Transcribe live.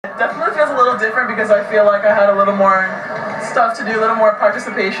Definitely feels a little different because I feel like I had a little more stuff to do, a little more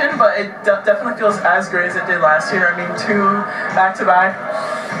participation, but it definitely feels as great as it did last year. I mean, 2 back-to-back.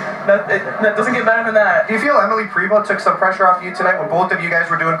 That doesn't get better than that. Do you feel Emily Prebo took some pressure off you tonight when both of you guys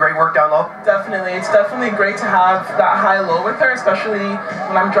were doing great work down low? Definitely. It's definitely great to have that high-low with her, especially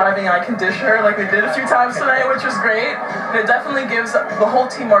when I'm driving and I can dish her like we did a few times tonight, which was great. And it definitely gives the whole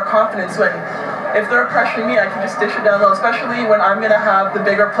team more confidence when if they're pressuring me, I can just dish it down low, especially when I'm going to have the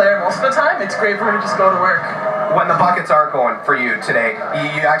bigger player most of the time. It's great for her to just go to work. When the buckets aren't going for you today,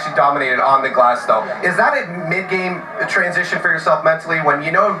 you actually dominated on the glass though. Is that a mid-game transition for yourself mentally? When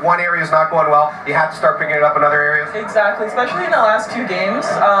you know one area is not going well, you have to start picking it up in other areas? Exactly, especially in the last 2 games.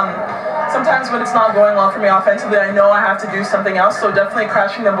 Sometimes when it's not going well for me offensively, I know I have to do something else, so definitely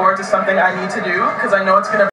crashing the boards is something I need to do because I know it's going to